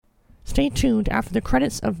Stay tuned after the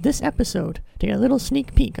credits of this episode to get a little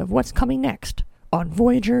sneak peek of what's coming next on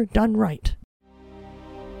Voyager Done Right.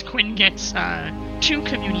 Quinn gets 2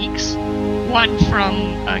 communiques, one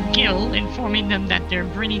from Gil informing them that they're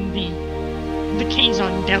bringing the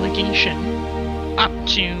Kazon delegation up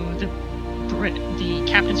to the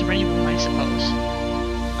captain's ready room, I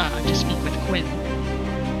suppose, to speak with Quinn.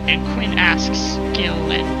 And Quinn asks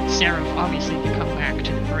Gil and Seraph, obviously, to come back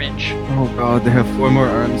to the bridge. Oh god, they have 4 more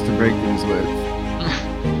arms to break things with.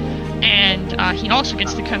 And he also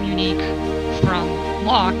gets the communique from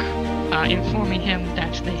Locke, informing him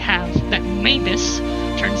that that Mavis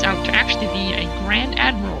turns out to actually be a Grand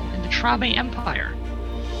Admiral in the Trabe Empire.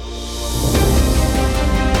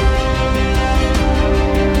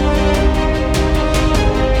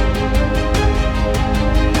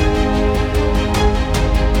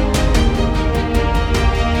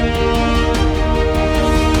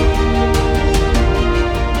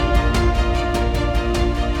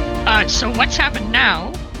 So what's happened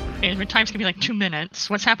now, and the time's gonna be like 2 minutes,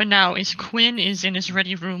 what's happened now is Quinn is in his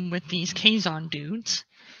ready room with these Kazon dudes,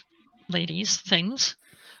 ladies, things.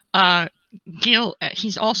 Gil,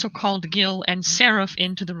 he's also called Gil and Seraph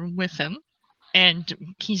into the room with him,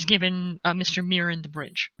 and he's given Mr. Mirren the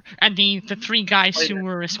bridge. And the 3 guys who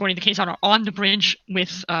were escorting the Kazon are on the bridge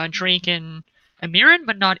with Drake and Mirren,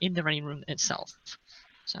 but not in the ready room itself.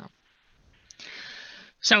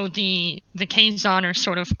 So the Kazon are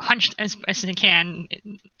sort of hunched as they can.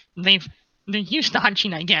 They're used to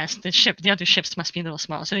hunching, I guess. The other ships must be a little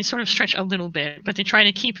small, so they sort of stretch a little bit, but they try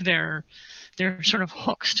to keep their sort of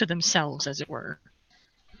hooks to themselves, as it were.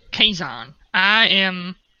 Kazon, I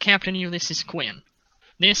am Captain Ulysses Quinn.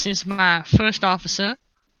 This is my first officer,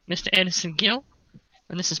 Mr. Edison Gill,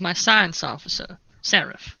 and this is my science officer,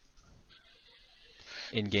 Seraph.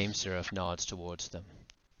 In-game, Seraph nods towards them.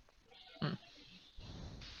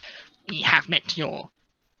 We have met your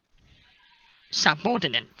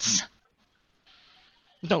subordinates,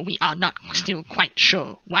 though we are not still quite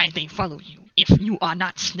sure why they follow you if you are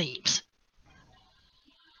not slaves.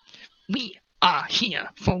 We are here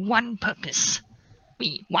for one purpose.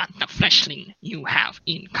 We want the fleshling you have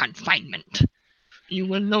in confinement. You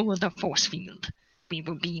will lower the force field. We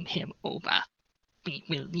will beam him over. We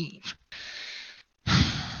will leave.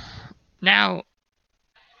 Now,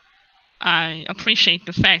 I appreciate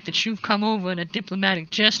the fact that you've come over in a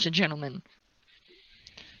diplomatic gesture, gentlemen.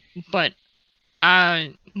 But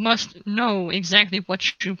I must know exactly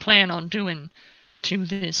what you plan on doing to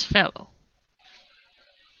this fellow.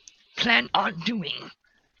 Plan on doing?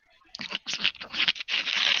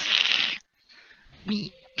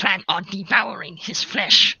 We plan on devouring his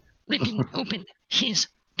flesh, ripping open his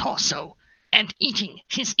torso, and eating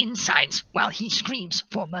his insides while he screams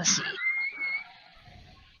for mercy.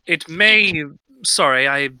 It may... Sorry,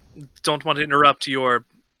 I don't want to interrupt your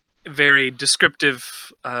very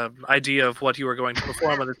descriptive idea of what you are going to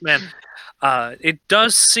perform on this man. It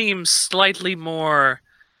does seem slightly more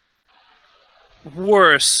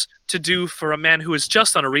worse to do for a man who is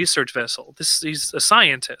just on a research vessel. He's a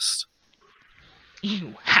scientist.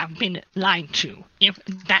 You have been lied to, if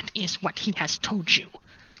that is what he has told you.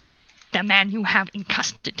 The man you have in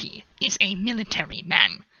custody is a military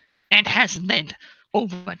man, and has led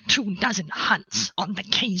over 24 hunts on the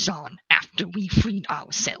Kazon after we freed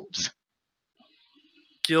ourselves.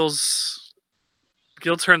 Gil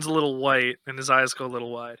turns a little white, and his eyes go a little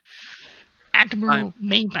wide. Admiral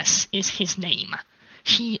Mavis is his name.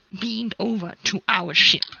 He beamed over to our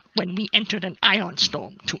ship when we entered an ion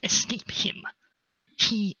storm to escape him.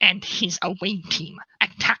 He and his away team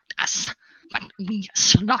attacked us, but we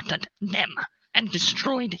slaughtered them and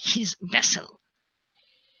destroyed his vessel.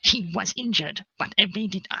 He was injured, but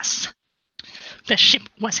evaded us. The ship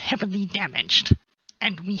was heavily damaged,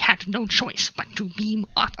 and we had no choice but to beam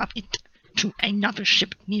off of it to another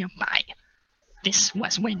ship nearby. This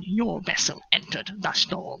was when your vessel entered the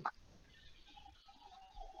storm.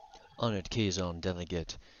 Honored Kazon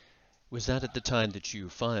delegate, was that at the time that you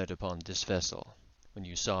fired upon this vessel, when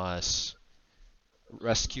you saw us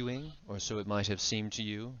rescuing, or so it might have seemed to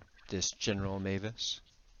you, this General Mavis?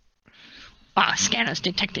 Our scanners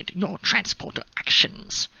detected your transporter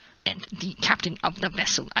actions, and the captain of the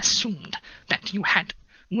vessel assumed that you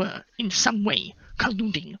were in some way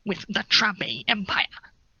colluding with the Trabe Empire.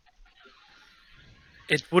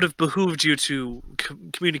 It would have behooved you to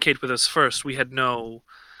communicate with us first. We had no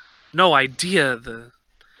idea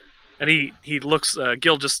And he looks.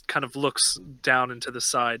 Gil just kind of looks down into the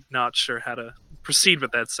side, not sure how to proceed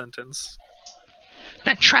with that sentence.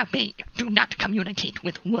 The Trabe do not communicate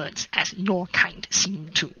with words as your kind seem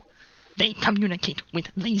to. They communicate with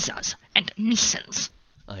lasers and missiles.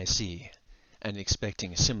 I see. And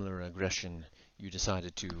expecting similar aggression, you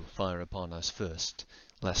decided to fire upon us first,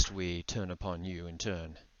 lest we turn upon you in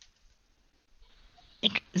turn.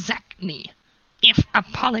 Exactly. If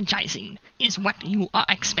apologizing is what you are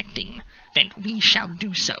expecting, then we shall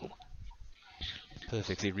do so.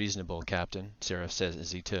 Perfectly reasonable, Captain, Seraph says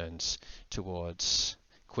as he turns towards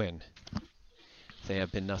Quinn. They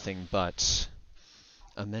have been nothing but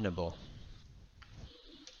amenable.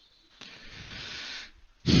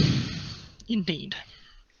 Indeed.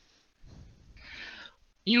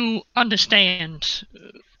 You understand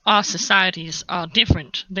our societies are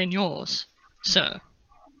different than yours, sir.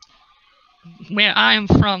 Where I am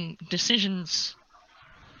from, decisions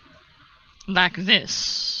like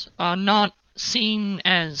this are not seen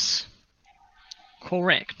as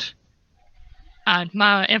correct. I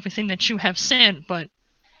admire everything that you have said, but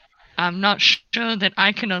I'm not sure that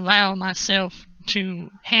I can allow myself to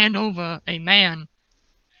hand over a man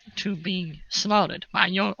to be slaughtered by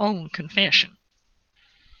your own confession.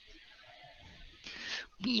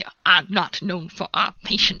 We are not known for our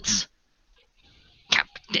patience,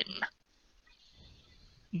 Captain.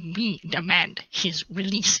 We demand his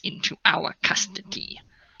release into our custody.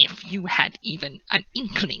 If you had even an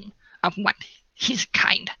inkling of what his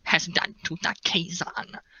kind has done to the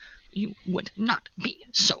Kazan, you would not be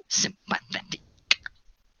so sympathetic.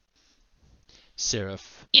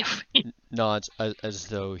 Seraph If it nods as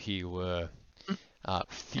though he were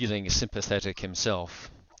feeling sympathetic himself,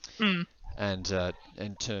 and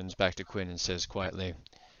turns back to Quinn and says quietly,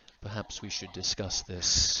 "Perhaps we should discuss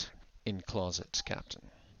this in closet, Captain."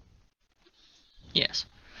 Yes.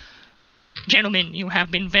 Gentlemen, you have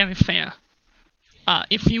been very fair.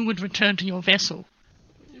 If you would return to your vessel,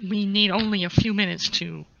 we need only a few minutes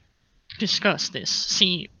to discuss this.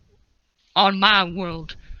 See, on my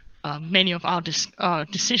world, many of our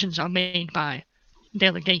decisions are made by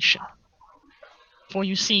delegation. For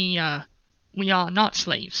you see, we are not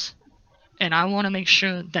slaves. And I want to make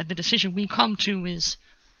sure that the decision we come to is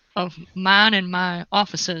of mine and my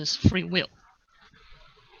officers' free will.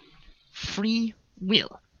 Free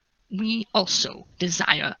will. We also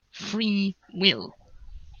desire free will.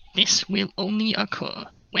 This will only occur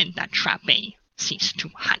when the Trabe cease to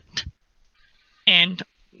hunt. And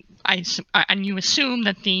you assume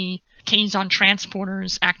that the Kazon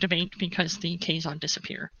transporters activate because the Kazon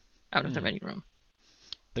disappear out of the ready room.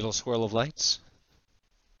 Little swirl of lights?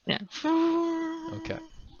 Yeah. Okay.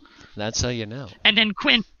 That's how you know. And then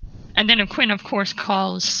Quinn, of course,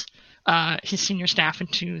 calls his senior staff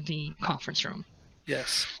into the conference room.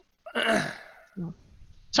 Yes.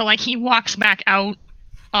 So, like, he walks back out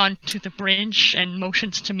onto the bridge and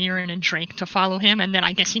motions to Mirren and Drake to follow him, and then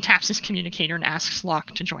I guess he taps his communicator and asks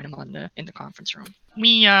Locke to join him in the conference room.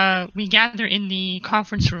 We gather in the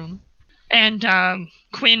conference room, and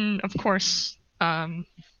Quinn, of course,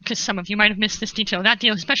 because some of you might have missed this detail, that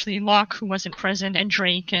deal, especially Locke, who wasn't present, and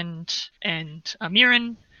Drake and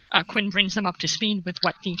Mirren, Quinn brings them up to speed with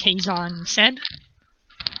what the Kazon said.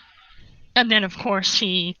 And then, of course,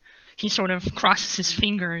 he sort of crosses his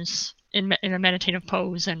fingers in a meditative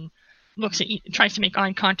pose and tries to make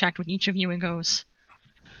eye contact with each of you and goes,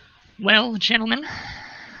 "Well, gentlemen,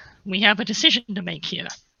 we have a decision to make here,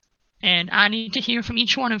 and I need to hear from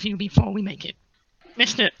each one of you before we make it.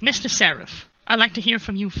 Mr. Seraph, I'd like to hear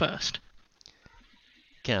from you first."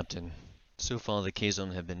 Captain, so far the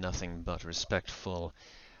Kazon have been nothing but respectful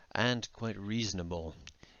and quite reasonable,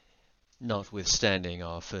 notwithstanding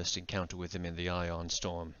our first encounter with them in the Ion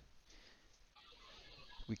Storm.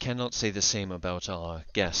 We cannot say the same about our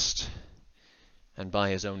guest, and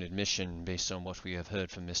by his own admission, based on what we have heard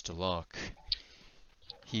from Mr. Locke,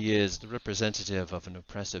 he is the representative of an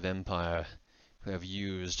oppressive empire who have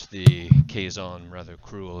used the Kazon rather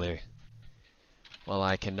cruelly. While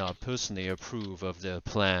I cannot personally approve of their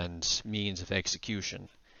planned means of execution,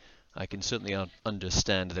 I can certainly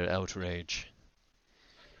understand their outrage.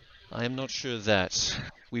 I am not sure that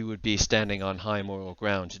we would be standing on high moral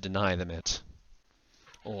ground to deny them it,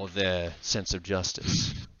 or their sense of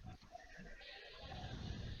justice.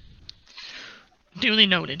 Duly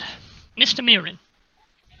noted. Mr. Mirren.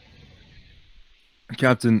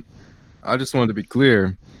 Captain, I just wanted to be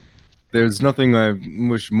clear. There's nothing I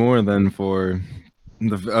wish more than for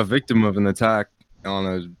a victim of an attack on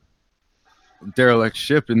a derelict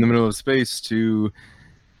ship in the middle of space to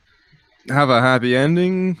have a happy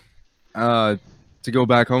ending, to go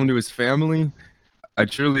back home to his family. I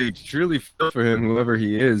truly feel for him, whoever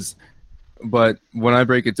he is. But when I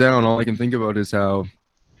break it down, all I can think about is how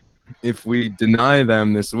if we deny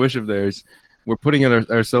them this wish of theirs, we're putting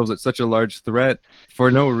ourselves at such a large threat for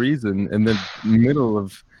no reason in the middle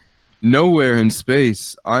of nowhere in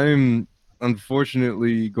space. I'm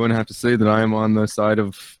unfortunately going to have to say that I am on the side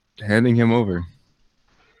of handing him over.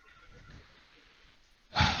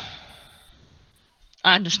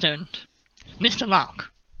 I understand. Mr. Locke.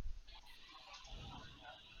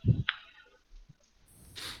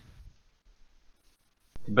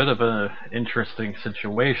 A bit of an interesting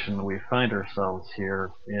situation we find ourselves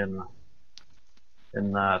here in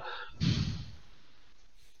that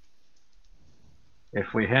if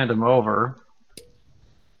we hand him over,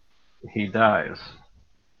 he dies.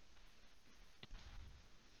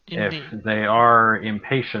 Indeed. If they are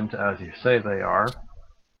impatient, as you say they are,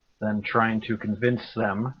 then trying to convince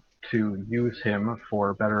them to use him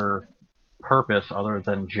for a better purpose other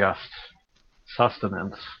than just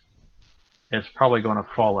sustenance is probably going to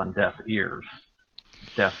fall on deaf ears.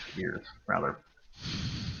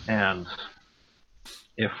 And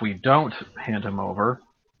if we don't hand him over,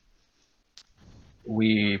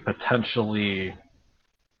 we potentially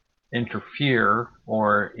interfere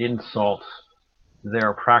or insult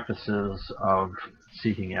their practices of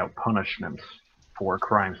seeking out punishment for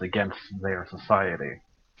crimes against their society.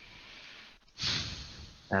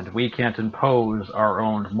 And we can't impose our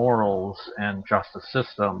own morals and justice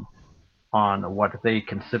system on what they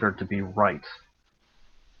consider to be right.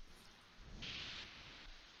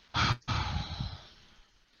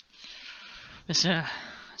 It's a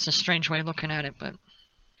strange way of looking at it, but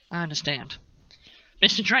I understand.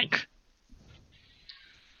 Mr. Drake.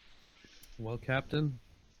 Well, Captain,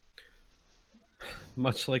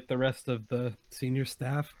 much like the rest of the senior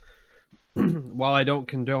staff, while I don't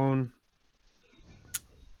condone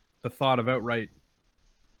the thought of outright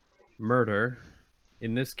murder,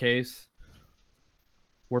 in this case,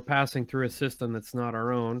 we're passing through a system that's not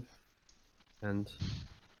our own, and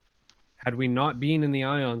had we not been in the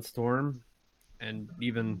ion storm and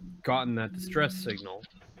even gotten that distress signal,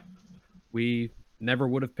 we never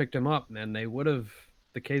would have picked him up, and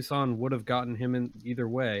the Kazon would have gotten him in either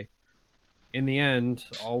way. In the end,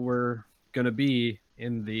 all we're going to be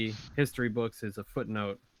in the history books is a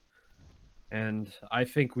footnote, and I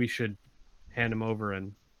think we should hand him over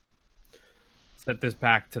and set this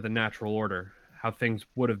back to the natural order, how things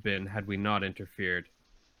would have been had we not interfered,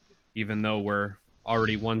 even though we're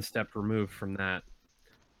already one step removed from that.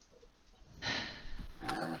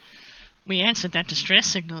 We answered that distress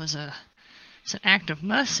signal as an act of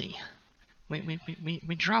mercy.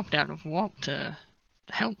 We dropped out of warp to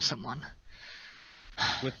help someone.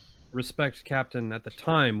 With respect, Captain, at the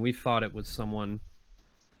time we thought it was someone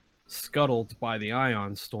scuttled by the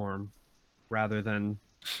ion storm rather than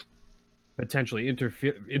potentially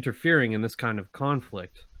interfering in this kind of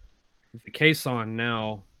conflict. With the Kazon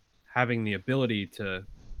now having the ability to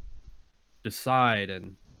decide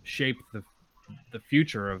and shape the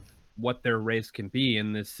future of what their race can be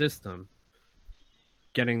in this system,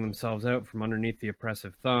 getting themselves out from underneath the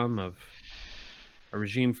oppressive thumb of a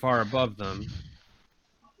regime far above them,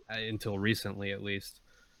 until recently at least,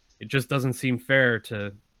 it just doesn't seem fair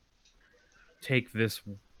to take this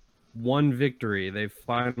one victory they've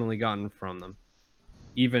finally gotten from them,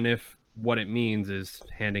 even if what it means is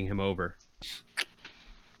handing him over.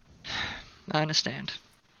 I understand.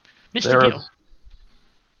 Mr. Gill.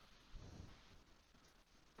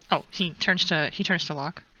 Oh, he turns to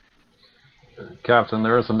Locke. Captain,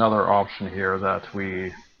 there is another option here that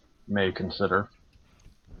we may consider.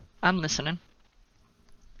 I'm listening.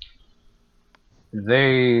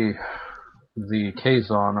 The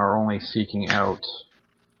Kazon are only seeking out,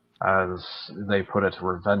 as they put it,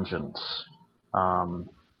 revengeance.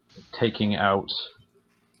 Taking out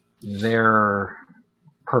their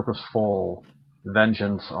purposeful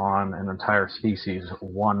vengeance on an entire species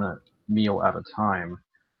one meal at a time.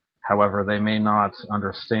 However, they may not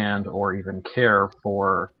understand or even care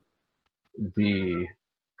for the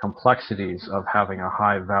complexities of having a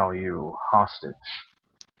high-value hostage.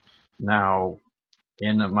 Now,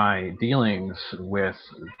 in my dealings with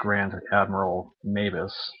Grand Admiral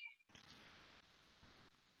Mavis,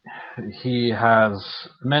 he has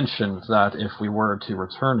mentioned that if we were to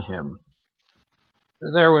return him,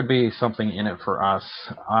 there would be something in it for us.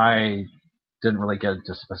 I didn't really get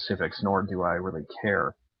into specifics, nor do I really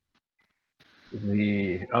care.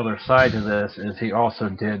 The other side to this is he also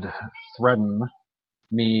did threaten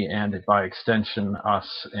me, and by extension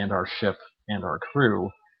us and our ship and our crew,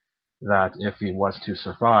 that if he was to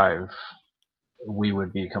survive, we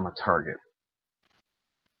would become a target.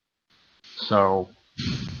 So,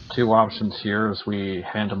 two options here is we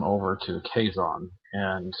hand him over to the Kazon,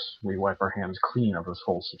 and we wipe our hands clean of this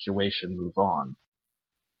whole situation, move on.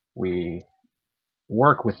 We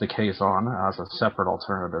work with the Kazon as a separate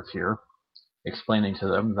alternative here, explaining to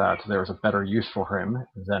them that there's a better use for him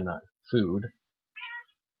than food,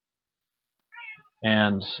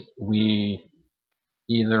 and we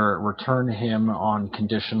either return him on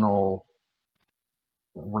conditional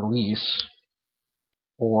release,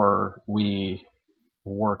 or we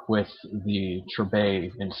work with the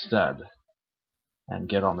Trebay instead and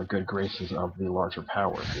get on the good graces of the larger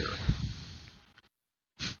power here.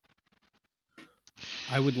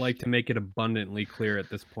 I would like to make it abundantly clear at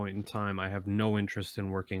this point in time, I have no interest in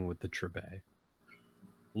working with the Trebay.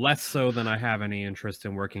 Less so than I have any interest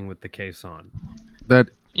in working with the Kazon. That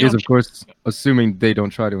You is, know, of course, assuming they don't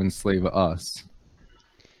try to enslave us.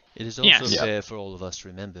 It is also Yes. fair for all of us to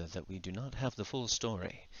remember that we do not have the full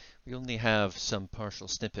story. We only have some partial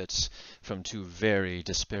snippets from two very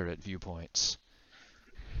disparate viewpoints.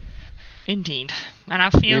 Indeed. And I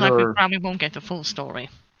feel like we Either- probably won't get the full story.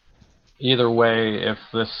 Either way, if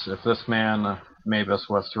this man Mavis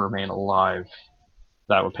was to remain alive,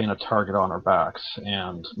 that would paint a target on our backs,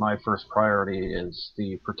 and my first priority is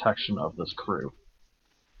the protection of this crew.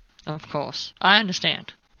 Of course. I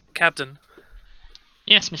understand. Captain,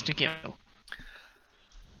 Yes, Mr. Gill.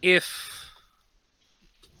 if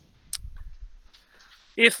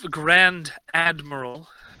Grand Admiral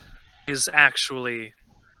is actually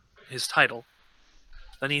his title,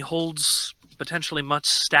 then he holds potentially much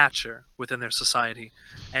stature within their society,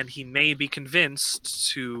 and he may be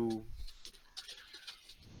convinced to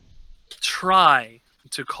try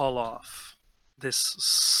to call off this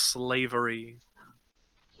slavery.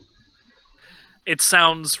 It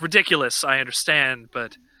sounds ridiculous, I understand,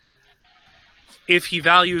 but if he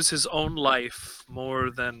values his own life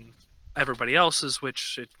more than everybody else's,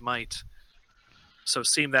 which it might so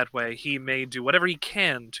seem that way, he may do whatever he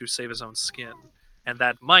can to save his own skin. And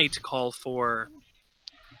that might call for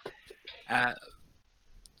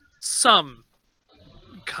some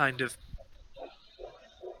kind of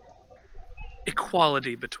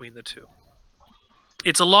equality between the two.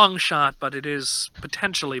 It's a long shot, but it is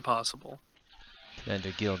potentially possible.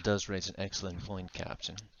 Commander Gill does raise an excellent point,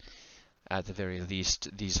 Captain. At the very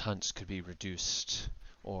least, these hunts could be reduced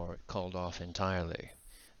or called off entirely.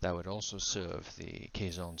 That would also serve the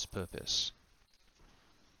Kazon's purpose.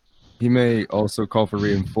 He may also call for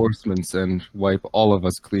reinforcements and wipe all of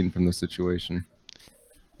us clean from the situation.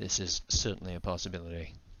 This is certainly a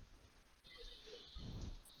possibility.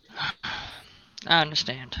 I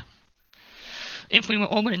understand. If we were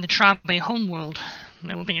orbiting the Trebay homeworld,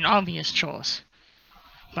 that would be an obvious choice.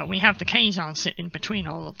 But we have the Kazon sitting between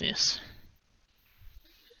all of this.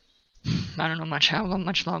 I don't know how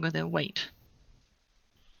much longer they'll wait.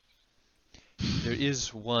 There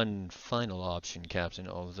is one final option, Captain,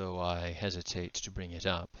 although I hesitate to bring it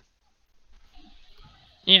up.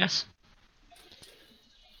 Yes.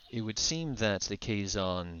 It would seem that the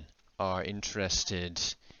Kazon are interested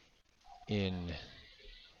in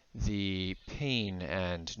the pain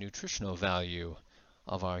and nutritional value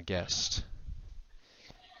of our guest.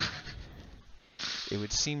 It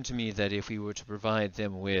would seem to me that if we were to provide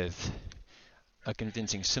them with a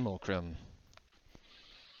convincing simulacrum,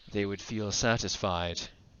 they would feel satisfied,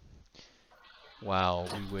 while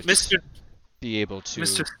we would be able to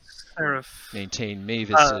Mr. Seraph, maintain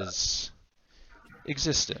Mavis's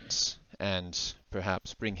existence and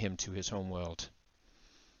perhaps bring him to his homeworld.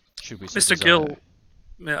 Should we so Mr.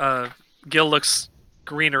 desire. Gill looks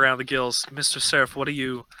green around the gills. Mr. Seraph, what are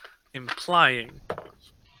you implying?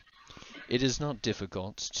 It is not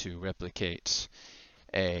difficult to replicate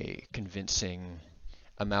a convincing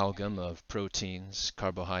amalgam of proteins,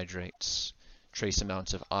 carbohydrates, trace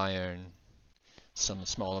amounts of iron, some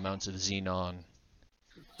small amounts of xenon.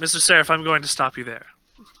 Mr. Seraph, I'm going to stop you there.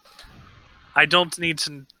 I don't need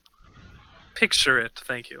to picture it,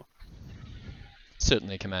 thank you.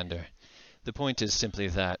 Certainly, Commander. The point is simply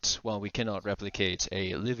that, while we cannot replicate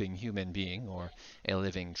a living human being or a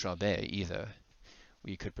living Trebay either,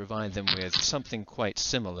 we could provide them with something quite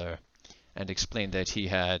similar and explain that he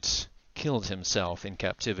had killed himself in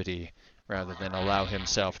captivity rather than allow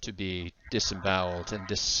himself to be disemboweled and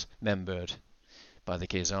dismembered by the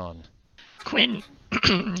Kazon. Quinn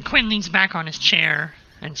leans back on his chair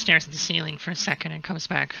and stares at the ceiling for a second and comes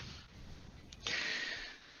back.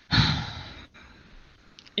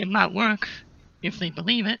 It might work if they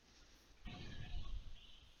believe it.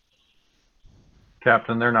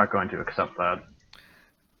 Captain, they're not going to accept that.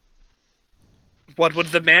 What, would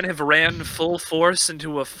the man have ran full force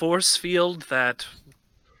into a force field that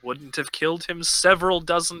wouldn't have killed him several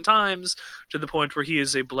dozen times to the point where he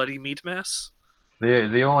is a bloody meat mess?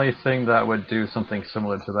 The only thing that would do something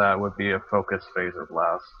similar to that would be a focus phaser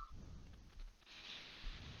blast.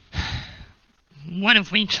 What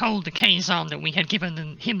if we told the Kazon that we had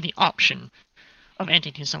given him the option of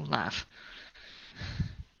ending his own life?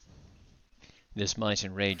 This might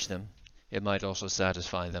enrage them. It might also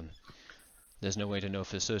satisfy them. There's no way to know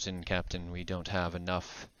for certain, Captain. We don't have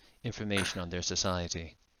enough information on their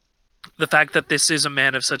society. The fact that this is a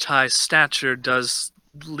man of such high stature does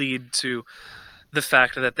lead to the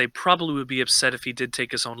fact that they probably would be upset if he did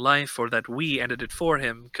take his own life, or that we ended it for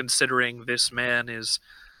him, considering this man is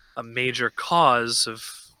a major cause of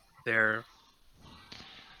their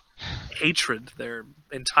hatred, their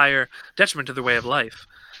entire detriment to their way of life.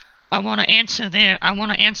 I want to answer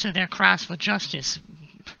their cries for justice,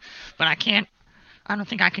 but I can't. I don't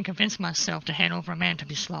think I can convince myself to hand over a man to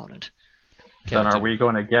be slaughtered. Then are Captain, we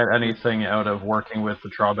going to get anything out of working with the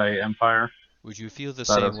Trabe Empire? would you feel the that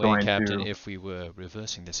same is way, going Captain, to- if we were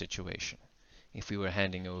reversing the situation? If we were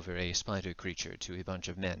handing over a spider creature to a bunch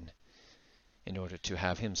of men in order to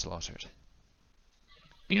have him slaughtered?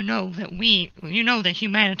 You know that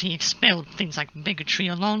humanity expelled things like bigotry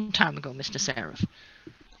a long time ago, Mr. Seraph.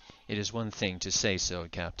 It is one thing to say so,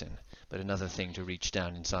 Captain, but another thing to reach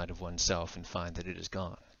down inside of oneself and find that it is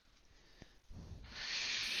gone.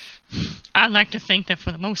 I like to think that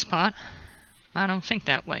for the most part, I don't think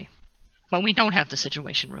that way. But we don't have the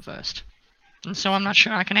situation reversed. And so I'm not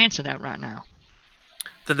sure I can answer that right now.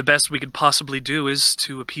 Then the best we could possibly do is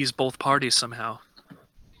to appease both parties somehow.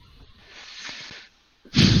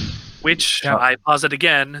 Which, Yeah. I posit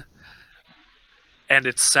again, and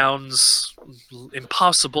it sounds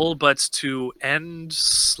impossible, but to end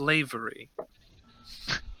slavery.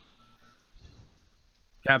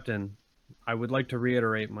 Captain, I would like to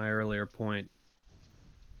reiterate my earlier point.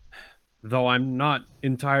 Though I'm not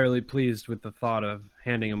entirely pleased with the thought of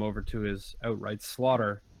handing him over to his outright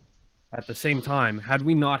slaughter, at the same time, had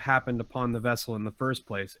we not happened upon the vessel in the first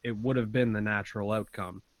place, it would have been the natural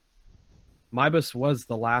outcome. Mybus was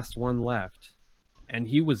the last one left, and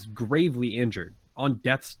he was gravely injured, on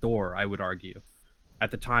death's door, I would argue,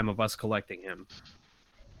 at the time of us collecting him.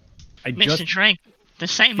 Mr. Drake, the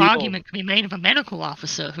same feel- argument can be made of a medical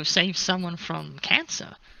officer who saved someone from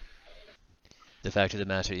cancer. The fact of the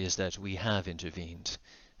matter is that we have intervened,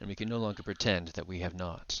 and we can no longer pretend that we have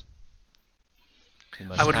not. We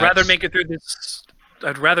must I would act- rather make it through this.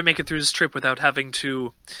 I'd rather make it through this trip without having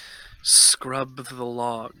to scrub the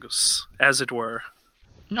logs, as it were.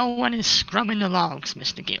 No one is scrubbing the logs,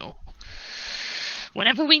 Mr. Gill.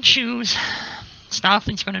 Whatever we choose,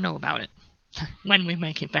 Starfleet's going to know about it when we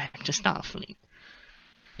make it back to Starfleet.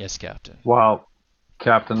 Yes, Captain. Well,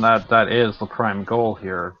 Captain, that is the prime goal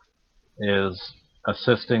here. Is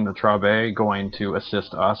assisting the Trabe going to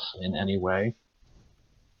assist us in any way?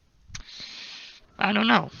 I don't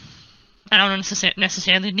know. I don't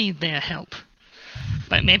necessarily need their help.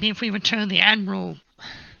 But maybe if we return the Admiral,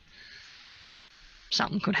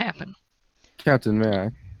 something could happen. Captain, may I?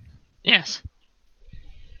 Yes.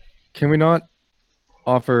 Can we not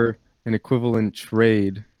offer an equivalent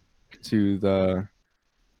trade to them?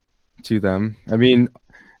 I mean,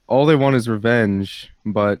 all they want is revenge,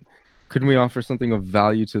 but couldn't we offer something of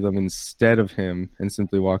value to them instead of him and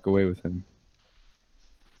simply walk away with him?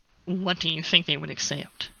 What do you think they would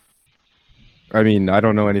accept? I mean, I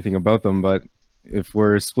don't know anything about them, but if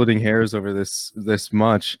we're splitting hairs over this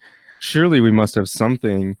much, surely we must have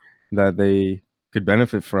something that they could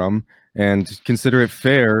benefit from, and consider it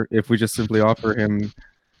fair if we just simply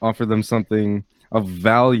offer them something of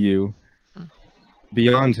value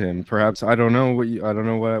beyond him. Perhaps I don't know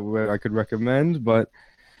what I could recommend, but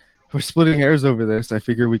we're splitting hairs over this. I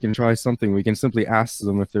figure we can try something. We can simply ask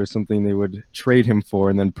them if there's something they would trade him for,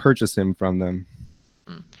 and then purchase him from them.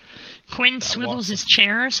 Quinn swivels his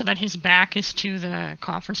chair so that his back is to the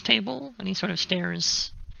conference table, and he sort of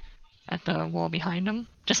stares at the wall behind him,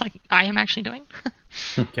 just like I am actually doing.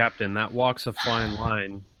 Captain, that walks a fine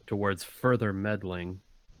line towards further meddling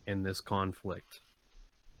in this conflict.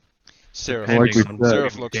 Seraph, Like we said.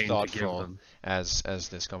 Seraph we looks deign to give thoughtful them. as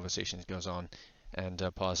this conversation goes on, and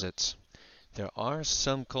posits, there are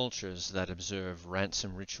some cultures that observe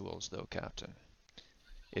ransom rituals, though, Captain.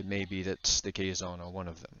 It may be that the Kazon are one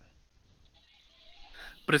of them.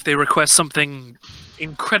 But if they request something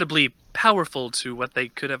incredibly powerful to what they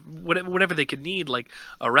could have, whatever they could need, like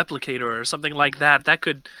a replicator or something like that, that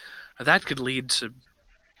could lead to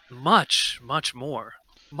much more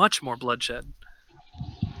bloodshed.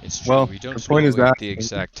 It's true, Well, we don't the point know is that- the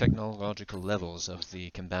exact technological levels of the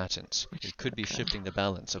combatants. It could be shifting the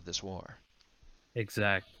balance of this war.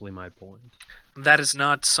 Exactly my point. That is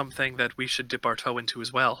not something that we should dip our toe into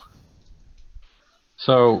as well.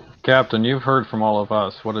 So, Captain, you've heard from all of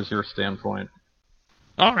us. What is your standpoint?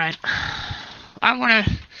 All right. I want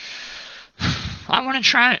to I want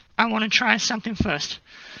to try something first.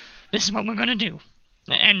 This is what we're gonna do.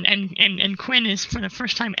 And Quinn is, for the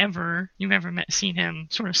first time ever you've ever seen him,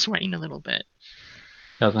 sort of sweating a little bit.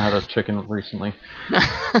 Hasn't had a chicken recently.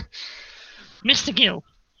 Mr. Gill,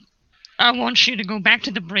 I want you to go back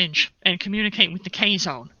to the bridge and communicate with the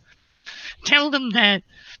K-Zone. Tell them that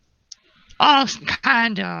all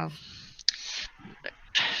kind of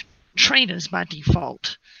traders by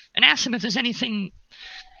default, and ask them if there's anything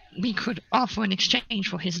we could offer in exchange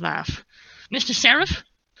for his life. Mr. Seraph?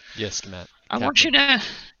 Yes, Matt. I want you to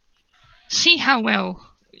see how well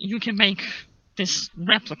you can make this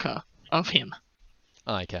replica of him.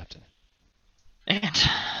 Aye, Captain. And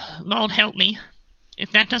Lord help me,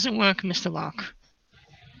 if that doesn't work, Mr. Locke,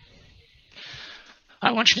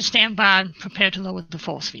 I want you to stand by and prepare to lower the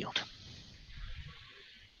force field.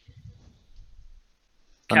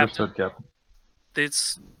 Understood, Captain.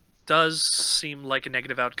 This does seem like a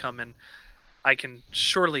negative outcome, and I can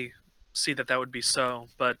surely see that would be so,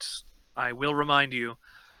 but I will remind you,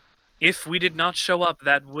 if we did not show up,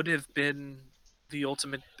 that would have been the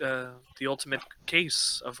ultimate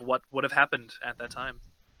case of what would have happened at that time.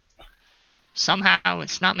 Somehow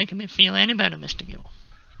it's not making me feel any better, Mr. Gill.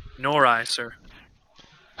 Nor I, sir.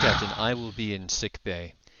 Captain, I will be in sick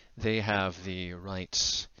bay. They have the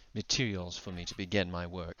right materials for me to begin my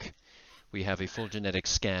work. We have a full genetic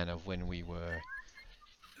scan of when we were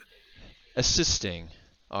assisting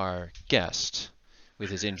our guest with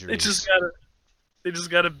his injuries. They just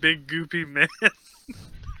got a big goopy man.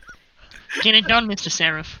 Get it done, Mr.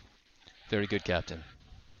 Seraph. Very good, Captain.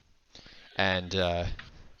 And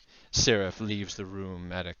Seraph leaves the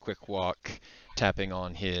room at a quick walk, tapping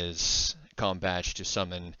on his comm badge to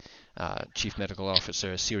summon Chief Medical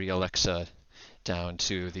Officer Siri Alexa down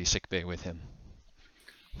to the sickbay with him.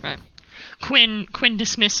 Right. Quinn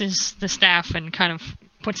dismisses the staff and kind of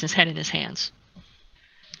puts his head in his hands.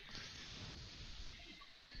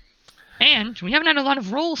 And we haven't had a lot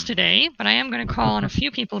of rolls today, but I am going to call on a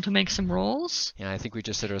few people to make some rolls. Yeah, I think we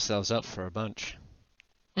just set ourselves up for a bunch.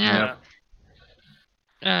 Yeah.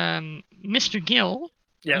 Mr. Gill,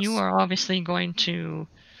 Yes. you are obviously going to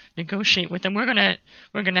negotiate with them. We're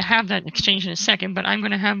gonna have that exchange in a second, but I'm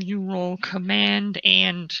gonna have you roll command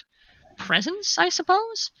and presence, I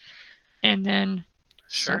suppose, and then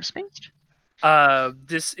Sure. space.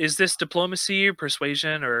 This diplomacy or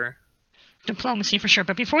persuasion or Diplomacy for sure.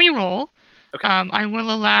 But before you roll, Okay. I will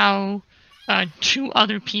allow 2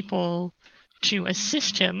 other people to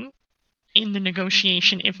assist him in the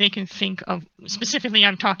negotiation if they can think of, specifically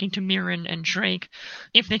I'm talking to Mirren and Drake,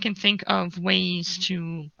 if they can think of ways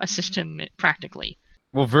to assist him practically.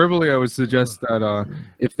 Well, verbally, I would suggest that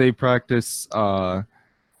if they practice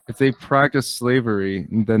slavery,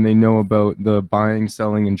 then they know about the buying,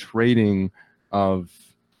 selling, and trading of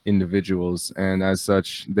individuals, and as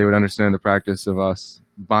such, they would understand the practice of us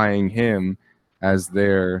buying him as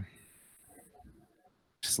their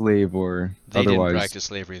slave or They otherwise. didn't practice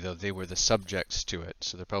slavery, though. They were the subjects to it,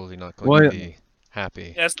 so they're probably not going to be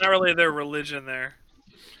happy. yeah, it's not really their religion there.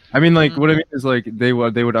 I mean, like, what I mean is, like, they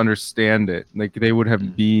would understand it. Like, they would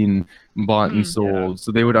have been bought and sold,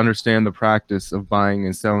 so they would understand the practice of buying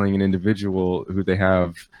and selling an individual who they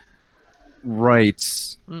have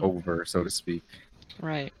rights over, so to speak.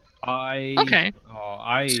 Right. Okay.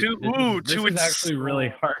 This is actually really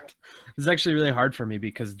hard. This is actually really hard for me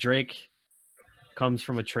because Drake comes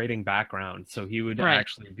from a trading background, so he would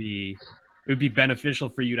actually be. It would be beneficial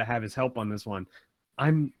for you to have his help on this one.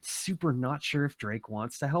 I'm super not sure if Drake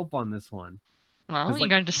wants to help on this one. Well, you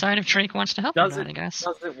gotta decide if Drake wants to help or not, I guess.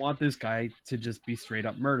 Doesn't want this guy to just be straight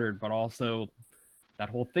up murdered, but also that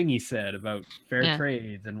whole thing he said about fair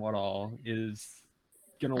trades and what all is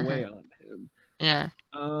gonna weigh on him. Yeah.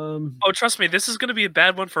 Oh, trust me, this is gonna be a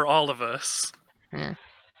bad one for all of us. Yeah.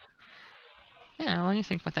 Yeah, what do you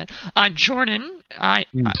think about that? Jordan,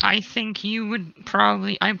 I think you would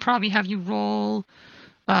I'd probably have you roll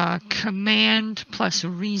command plus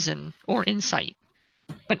reason or insight.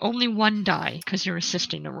 But only 1 die, because you're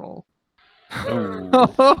assisting the roll.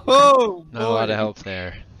 Oh, not a lot of help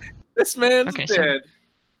there. This man's dead.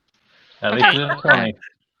 At least it's 20.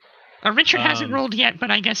 Richard hasn't rolled yet, but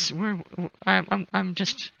I guess I'm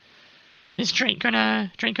just. Is Drake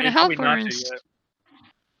gonna help or is?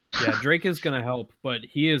 Yeah, Drake is gonna help, but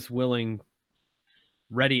he is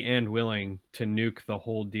ready and willing to nuke the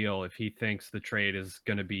whole deal if he thinks the trade is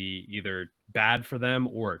gonna be either bad for them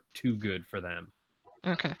or too good for them.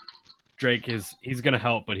 Okay. Drake he's gonna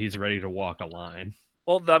help, but he's ready to walk a line.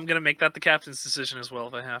 Well, I'm gonna make that the captain's decision as well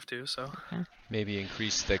if I have to. So maybe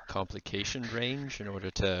increase the complication range in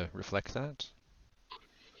order to reflect that.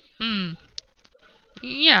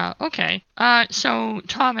 Yeah, okay. So,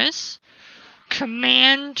 Thomas,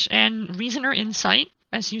 command and reason or insight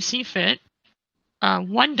as you see fit.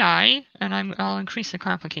 1 die, and I'll increase the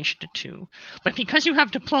complication to 2. But because you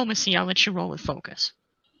have diplomacy, I'll let you roll with focus.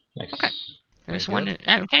 Nice. Okay. There's Very one.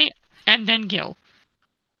 Okay, and then Gil.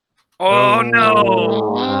 Oh no!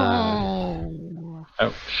 Oh.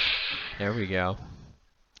 Ouch. There we go.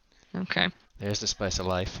 Okay. There's the spice of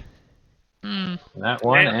life. Hmm. That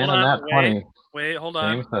one Wait, and hold a on, nat 20. Wait, hold Same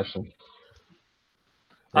on. session.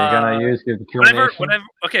 Are you gonna use your determination? Whenever.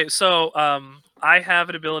 Okay, so I have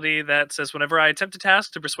an ability that says whenever I attempt a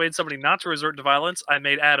task to persuade somebody not to resort to violence, I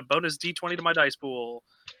may add a bonus D20 to my dice pool.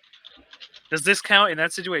 Does this count in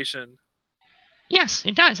that situation? Yes,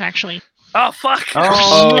 it does actually. Oh fuck!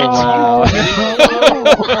 Oh,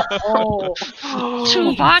 Oh,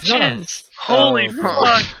 2 botches. Holy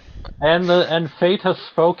fuck! And fate has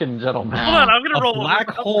spoken, gentlemen. Hold on, I'm gonna a roll black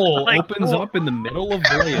hole like, opens up in the middle of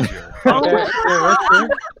Voyager. Okay,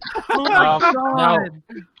 Richard. Oh my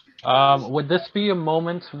god! Would this be a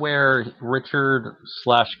moment where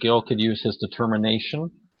Richard/Gil could use his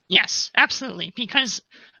determination? Yes, absolutely. Because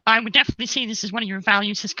I would definitely say this is one of your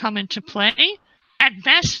values has come into play. At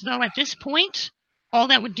best, though, at this point, all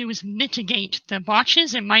that would do is mitigate the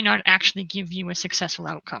botches. It might not actually give you a successful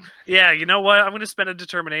outcome. Yeah, you know what? I'm gonna spend a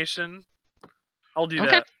determination. I'll do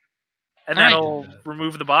Okay. that, and All right. that'll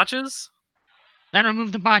remove the botches. Then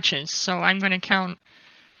remove the botches. So I'm going to count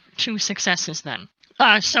 2 successes then.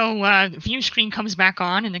 View screen comes back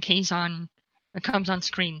on, and the Kazon comes on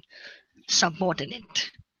screen.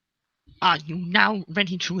 Subordinate, are you now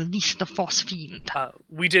ready to release the force field?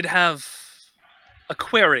 We did have a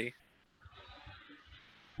query.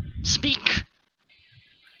 Speak.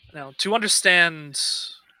 Now, to understand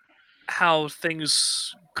how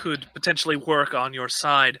things could potentially work on your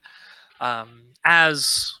side,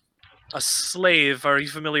 as a slave, are you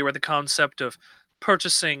familiar with the concept of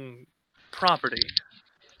purchasing property?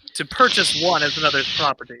 To purchase one is another's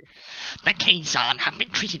property. The Kazon have been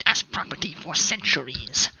treated as property for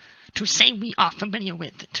centuries. To say we are familiar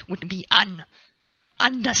with it would be an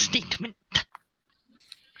understatement.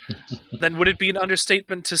 Then would it be an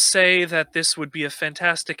understatement to say that this would be a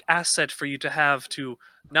fantastic asset for you to have to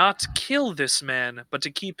not kill this man, but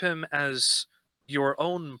to keep him as your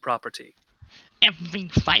own property? Every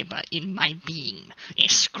fiber in my being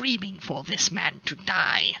is screaming for this man to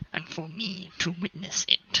die and for me to witness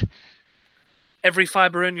it. Every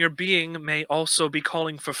fiber in your being may also be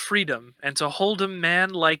calling for freedom, and to hold a man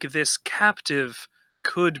like this captive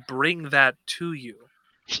could bring that to you.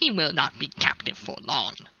 He will not be captive for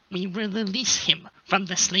long. We will release him from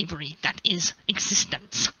the slavery that is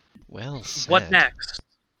existence. Well said. What next?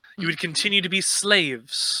 You would continue to be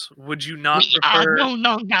slaves, would you not We prefer... are no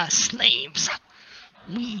longer slaves.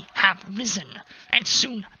 We have risen, and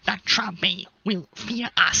soon the Trabe will fear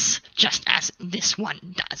us, just as this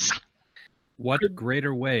one does. What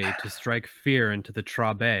greater way to strike fear into the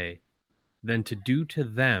Trabe than to do to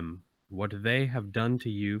them what they have done to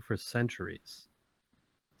you for centuries?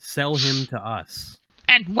 Sell him to us.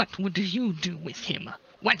 And what would you do with him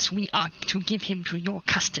once we are to give him to your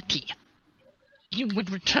custody? You would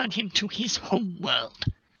return him to his home world.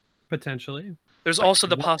 Potentially. There's also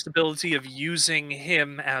the possibility of using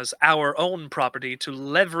him as our own property to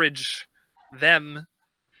leverage them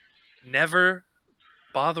never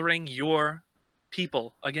bothering your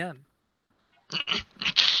people again.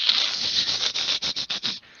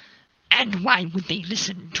 And why would they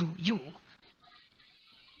listen to you?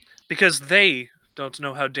 Because they don't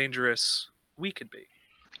know how dangerous we could be.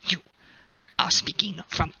 You are speaking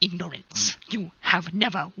from ignorance. You have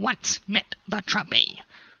never once met the Trabe.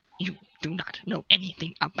 You do not know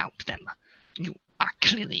anything about them. You are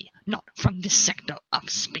clearly not from this sector of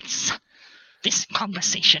space. This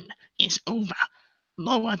conversation is over.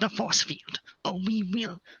 Lower the force field, or we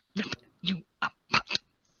will rip you apart.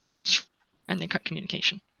 And they cut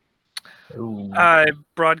communication. Ooh. I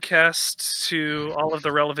broadcast to all of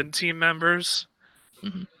the relevant team members.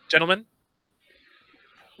 Mhm. Gentlemen,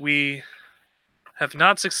 we have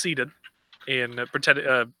not succeeded in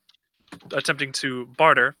attempting to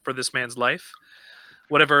barter for this man's life.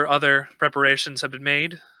 Whatever other preparations have been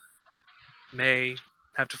made may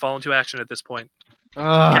have to fall into action at this point.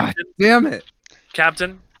 Ah, damn it.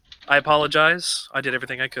 Captain, I apologize. I did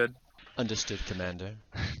everything I could. Understood, Commander.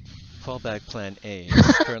 Fallback Plan A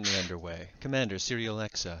is currently underway. Commander, Serial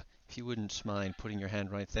Exa, if you wouldn't mind putting your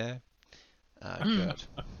hand right there. Good.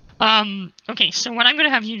 Okay, so what I'm going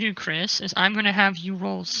to have you do, Chris, is I'm going to have you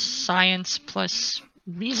roll science plus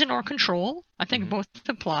reason or control. I think both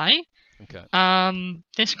apply. Okay.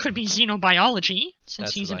 This could be xenobiology, since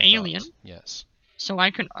That's he's what an I thought. alien. Yes. So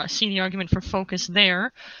I could see the argument for focus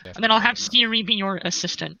there. And then I'll have Siri be your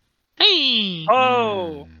assistant. Hey!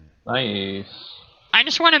 Oh, Nice. I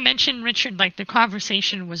just want to mention, Richard, like, the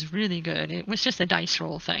conversation was really good. It was just a dice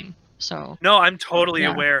roll thing. So no, I'm totally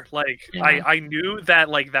Yeah. aware. Like, Yeah. I knew that,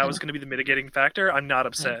 like, that was Yeah. going to be the mitigating factor. I'm not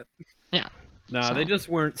upset. No, So- they just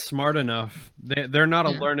weren't smart enough. They're not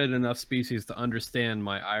a Yeah. learned enough species to understand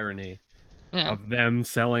my irony yeah. of them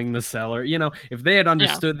selling the seller. You know, if they had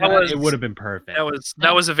understood That that, was- it would have been perfect.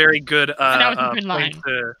 That was a very good That was a good point line.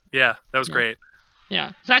 yeah, that was Yeah. great.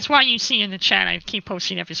 Yeah, so that's why you see in the chat I keep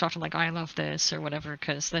posting every so often like I love this or whatever,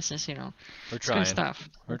 because this is, you know, We're it's good trying. stuff.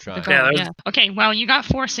 We're The trying. goal, Yeah, that was- yeah. Okay, well you got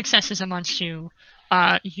 4 successes amongst you.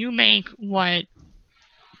 You make what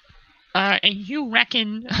you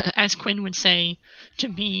reckon, as Quinn would say, to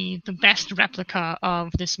be the best replica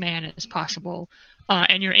of this man as possible.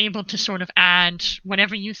 And you're able to sort of add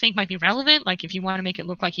whatever you think might be relevant, like if you want to make it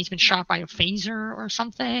look like he's been shot by a phaser or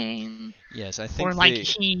something, Yes, I think or like the,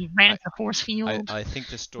 he ran into a force field. I think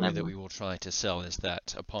the story that Level. we will try to sell is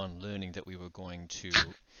that upon learning that we were going to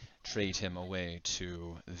trade him away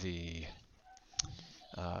to the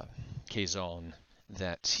Kazon,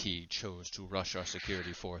 that he chose to rush our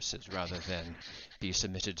security forces rather than be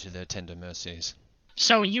submitted to their tender mercies.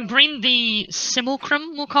 So you bring the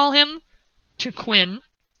simulacrum, we'll call him, to Quinn,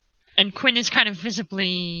 and Quinn is kind of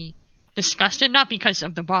visibly disgusted, not because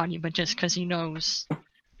of the body, but just because he knows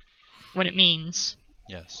what it means.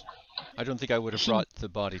 Yes. I don't think I would have brought the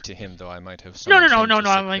body to him, though I might have No, summoned him to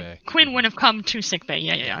sick like bay. Quinn would have come to sickbay,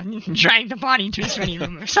 yeah. Drag the body into his ready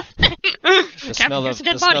room or something. The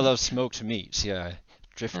smell of smoked meat, yeah,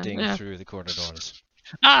 drifting Yeah. through the corridors.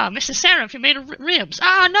 Ah, Mrs. Seraph, you made ribs.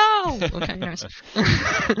 Ah, no! Okay, yes.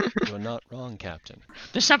 You're not wrong, Captain.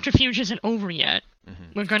 The subterfuge isn't over yet.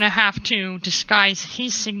 Mhm. We're gonna have to disguise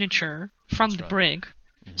his signature from That's the right. brig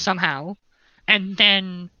Mhm. somehow, and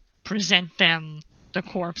then present them the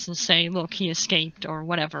corpse and say, "Look, he escaped," or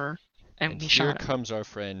whatever, and we here shot him. comes our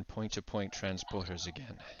friend point-to-point transporters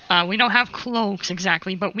again. We don't have cloaks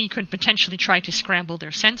exactly, but we could potentially try to scramble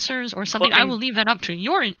their sensors or something. I Cloaking- will leave that up to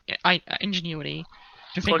your ingenuity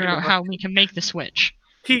to figure Cloaking out the- how we can make the switch.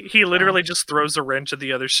 He literally just throws a wrench at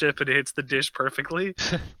the other ship and it hits the dish perfectly.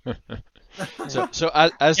 So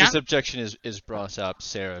as Yeah. this objection is brought up,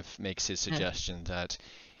 Seraph makes his suggestion that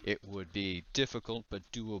it would be difficult but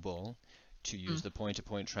doable to use the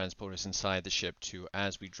point-to-point transporters inside the ship to,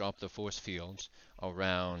 as we drop the force field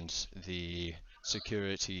around the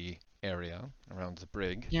security area, around the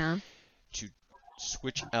brig, Yeah. to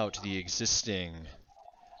switch out the existing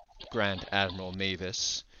Grand Admiral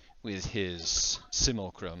Mavis with his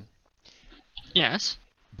simulacrum Yes.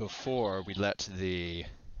 before we let the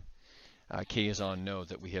Kazon know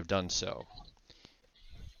that we have done so.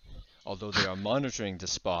 Although they are monitoring the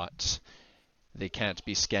spot, they can't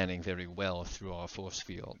be scanning very well through our force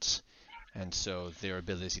fields, and so their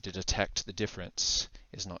ability to detect the difference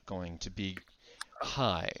is not going to be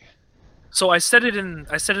high. So I said it in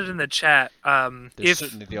the chat. There's If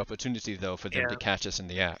certainly the opportunity, though, for them to Yeah. catch us in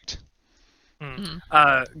the act.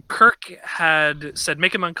 Kirk had said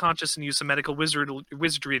make him unconscious and use some medical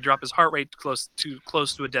wizardry to drop his heart rate close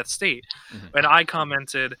to a death state, Mhm. and I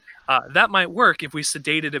commented that might work if we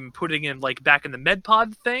sedated him, putting him like back in the med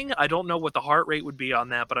pod thing. I don't know what the heart rate would be on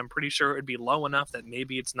that, but I'm pretty sure it'd be low enough that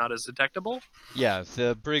maybe it's not as detectable. Yeah,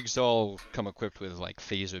 the brigs all come equipped with like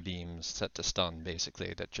phaser beams set to stun,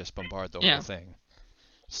 basically, that just bombard the Yeah. whole thing.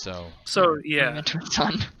 So So yeah,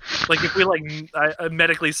 Done. like if we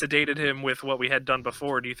medically sedated him with what we had done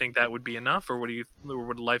before, do you think that would be enough, or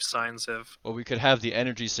would life signs have? well, we could have the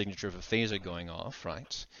energy signature of a phaser going off,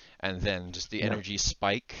 right? And then just the energy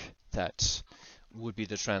spike that would be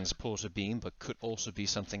the transporter beam, but could also be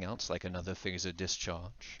something else, like another phaser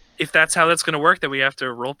discharge. If that's how that's going to work, then we have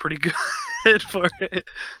to roll pretty good for it.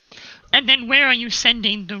 And then where are you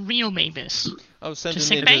sending the real Mavis? Oh, send To him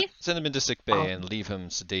sick into bay? send him into sick bay and leave him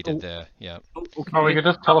sedated there. Yeah. Oh, we could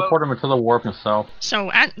just teleport him into the warp itself.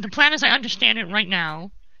 So the plan, as I understand it right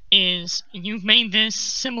now, is you've made this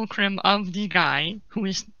simulacrum of the guy who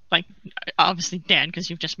is like obviously dead because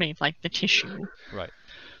you've just made like the tissue. Right.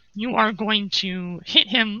 You are going to hit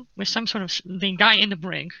him with some sort of the guy in the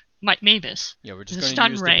brig, Mavis. Yeah, we're just The going to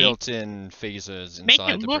stun use ray. the built-in phasers Make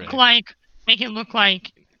inside it the look brig.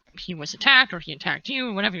 like he was attacked or he attacked you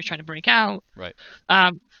or whatever you're trying to break out. Right.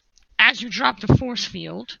 As you drop the force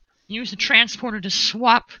field, use the transporter to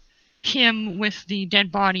swap him with the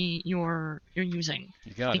dead body you're using.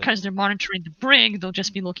 You got Because they're monitoring the brig, they'll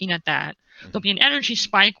just be looking at that. Mhm. There'll be an energy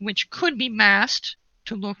spike which could be masked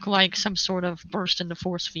to look like some sort of burst in the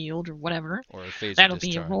force field or whatever. it. Or a phaser that'll be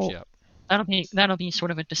a discharge. roll. Yeah. that'll be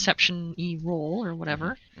sort of a deception-y roll or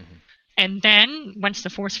whatever. Mm-hmm. And then once the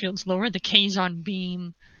force field's lowered, the Kazon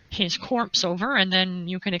beam his corpse over, and then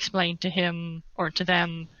you can explain to him or to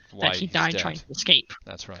them Why that he he's died dead. trying to escape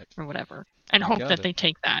That's right. or whatever, and You hope got that it. they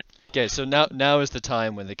take that. Okay, so now is the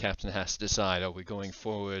time when the captain has to decide: are we going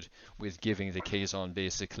forward with giving the Kazon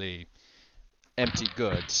basically empty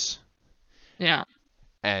goods, Yeah.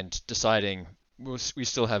 and deciding we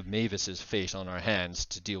still have Mavis's fate on our hands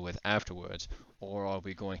to deal with afterwards, or are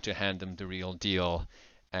we going to hand them the real deal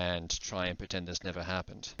and try and pretend this never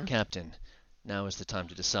happened? Captain, now is the time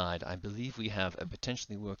to decide. I believe we have a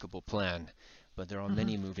potentially workable plan, but there are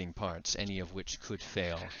many moving parts, any of which could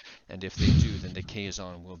fail, and if they do, then the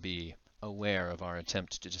Kazon will be aware of our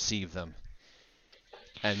attempt to deceive them.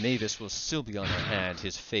 And Mavis will still be on our hand,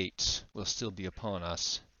 his fate will still be upon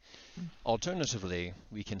us. Alternatively,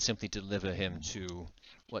 we can simply deliver him to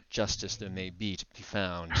what justice there may be to be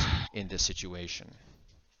found in this situation.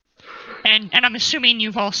 And I'm assuming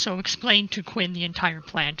you've also explained to Quinn the entire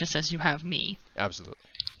plan, just as you have me. Absolutely.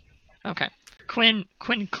 Okay. Quinn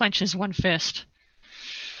clenches one fist.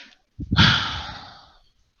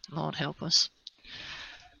 Lord help us.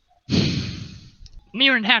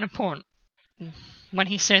 Mirren had a point when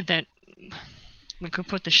he said that we could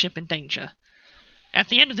put the ship in danger. At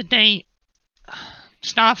the end of the day,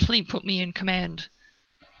 Starfleet put me in command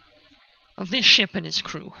of this ship and its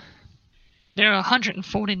crew. There are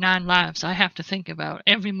 149 lives I have to think about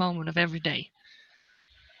every moment of every day.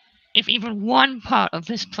 If even one part of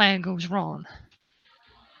this plan goes wrong,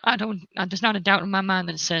 there's not a doubt in my mind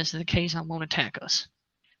that it says that the Kazon won't attack us.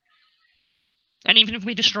 And even if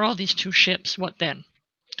we destroy all these two ships, what then?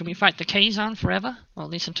 Do we fight the Kazon forever? Or at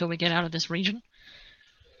least until we get out of this region?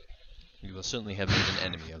 We will certainly have made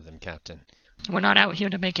an enemy of them, Captain. We're not out here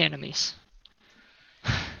to make enemies.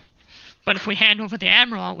 But if we hand over the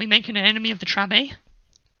Admiral, aren't we making an enemy of the Trabe?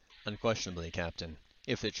 Unquestionably, Captain,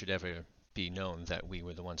 if it should ever be known that we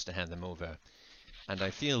were the ones to hand them over. And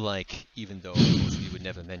I feel like, even though of course we would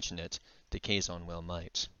never mention it, the Kazon well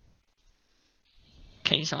might.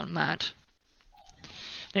 Kazon might.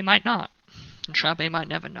 They might not. And Trabe might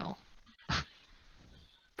never know.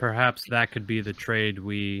 Perhaps that could be the trade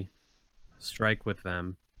we strike with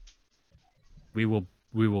them. We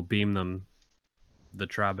will beam them the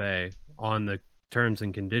Trabe on the terms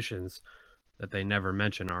and conditions that they never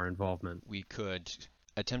mention our involvement. We could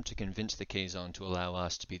attempt to convince the Kazon to allow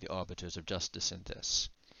us to be the arbiters of justice in this.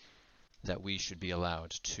 That we should be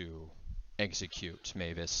allowed to execute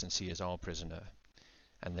Mavis since he is our prisoner.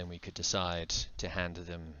 And then we could decide to hand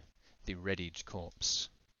them the readied corpse.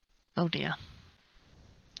 Oh dear.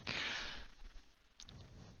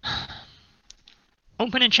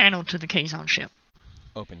 Open a channel to the Kazon ship.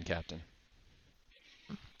 Open, Captain.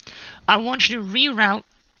 I want you to reroute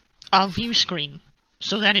our view screen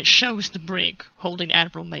so that it shows the brig holding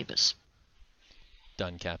Admiral Mavis.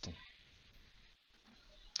 Done, Captain.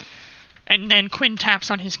 And then Quinn taps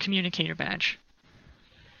on his communicator badge.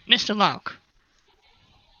 Mr. Locke,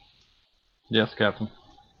 Yes, Captain.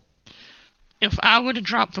 if I were to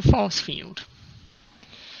drop the force field,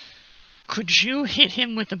 could you hit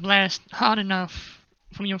him with the blast hard enough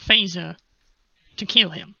from your phaser to kill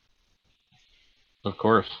him? Of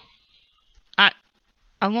course.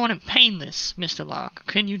 I want it painless, Mr. Locke.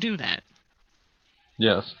 Can you do that?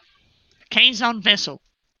 Yes. Kazon vessel.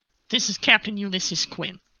 This is Captain Ulysses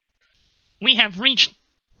Quinn. We have reached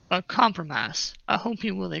a compromise I hope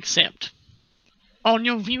you will accept. On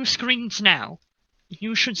your view screens now,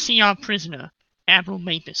 you should see our prisoner, Admiral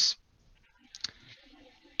Mavis.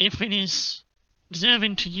 If it is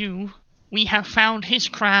deserving to you, we have found his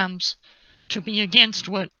crimes to be against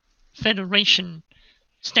what Federation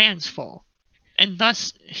stands for, and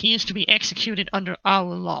thus he is to be executed under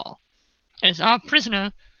our law. As our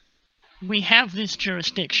prisoner, we have this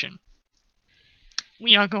jurisdiction.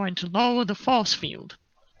 We are going to lower the force field,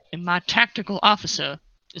 and my tactical officer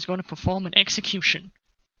is going to perform an execution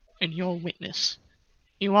in your witness.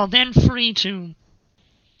 You are then free to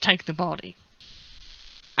take the body.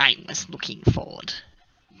 I was looking forward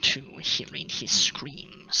to hearing his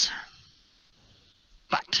screams.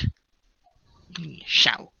 But we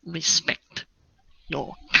shall respect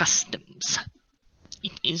your customs.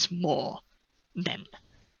 It is more than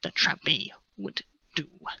the Trabe would do.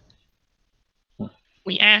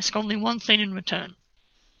 We ask only one thing in return.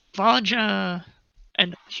 Voyager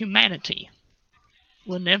and humanity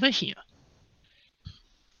will never hear.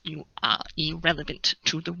 You are irrelevant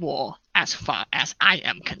to the war as far as I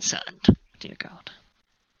am concerned. Dear God.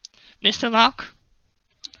 Mr. Locke,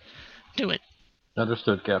 do it.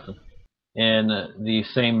 Understood, Captain. In the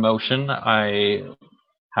same motion, I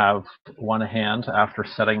have one hand after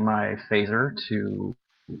setting my phaser to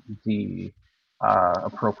the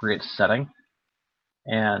appropriate setting,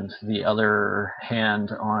 and the other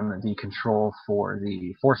hand on the control for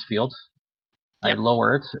the force field. Yep. I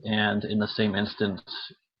lower it, and in the same instant,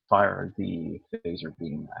 fire the phaser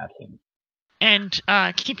beam at him. And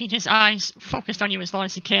keeping his eyes focused on you as long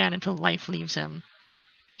as he can until life leaves him,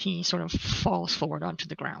 he sort of falls forward onto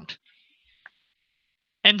the ground.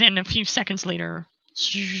 And then a few seconds later,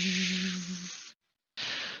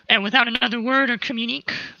 and without another word or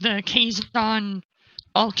communique, the Kazon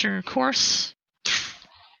alter course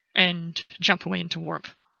and jump away into warp.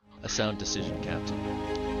 A sound decision, Captain.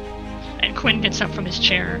 And Quinn gets up from his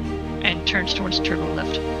chair and turns towards the turbo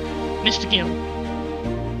lift. Mr. Gill,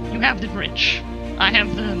 you have the bridge. I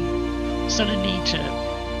have the sudden need to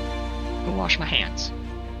go wash my hands.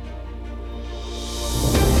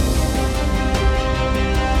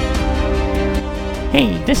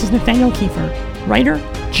 Hey, this is Nathaniel Kiefer, writer,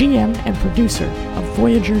 GM, and producer of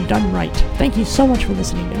Voyager Done Right. Thank you so much for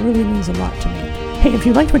listening. It really means a lot to me. Hey, if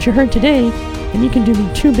you liked what you heard today, then you can do me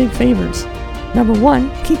 2 big favors. Number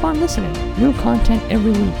 1, keep on listening. New content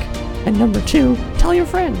every week. And number 2, tell your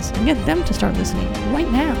friends and get them to start listening right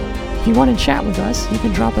now. If you want to chat with us, you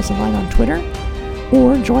can drop us a line on Twitter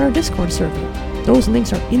or join our Discord server. Those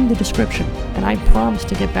links are in the description, and I promise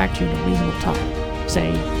to get back to you in a reasonable time.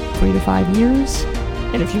 Say, 3 to 5 years?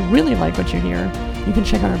 And if you really like what you hear, you can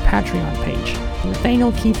check out our Patreon page. The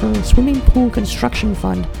Nathaniel Kiefer Swimming Pool Construction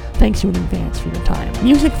Fund thanks you in advance for your time.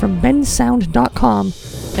 Music from bensound.com,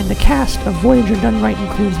 and the cast of Voyager Done Right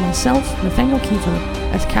includes myself, Nathaniel Kiefer,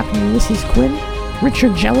 as Captain Ulysses Quinn,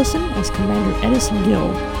 Richard Jellison as Commander Edison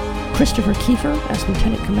Gill, Christopher Kiefer as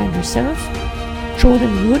Lieutenant Commander Seraph,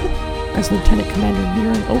 Jordan Wood as Lieutenant Commander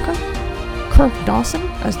Mirren Oka, Kirk Dawson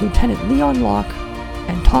as Lieutenant Leon Locke,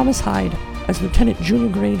 and Thomas Hyde as Lieutenant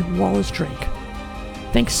Junior Grade Wallace Drake.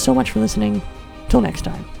 Thanks so much for listening. Till next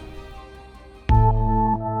time.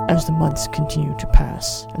 As the months continue to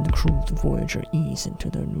pass and the crew of the Voyager ease into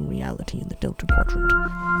their new reality in the Delta Quadrant,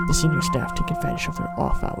 the senior staff take advantage of their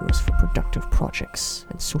off hours for productive projects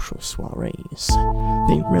and social soirees.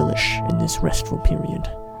 They relish in this restful period,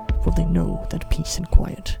 for they know that peace and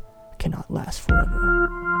quiet cannot last forever.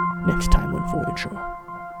 Next time on Voyager.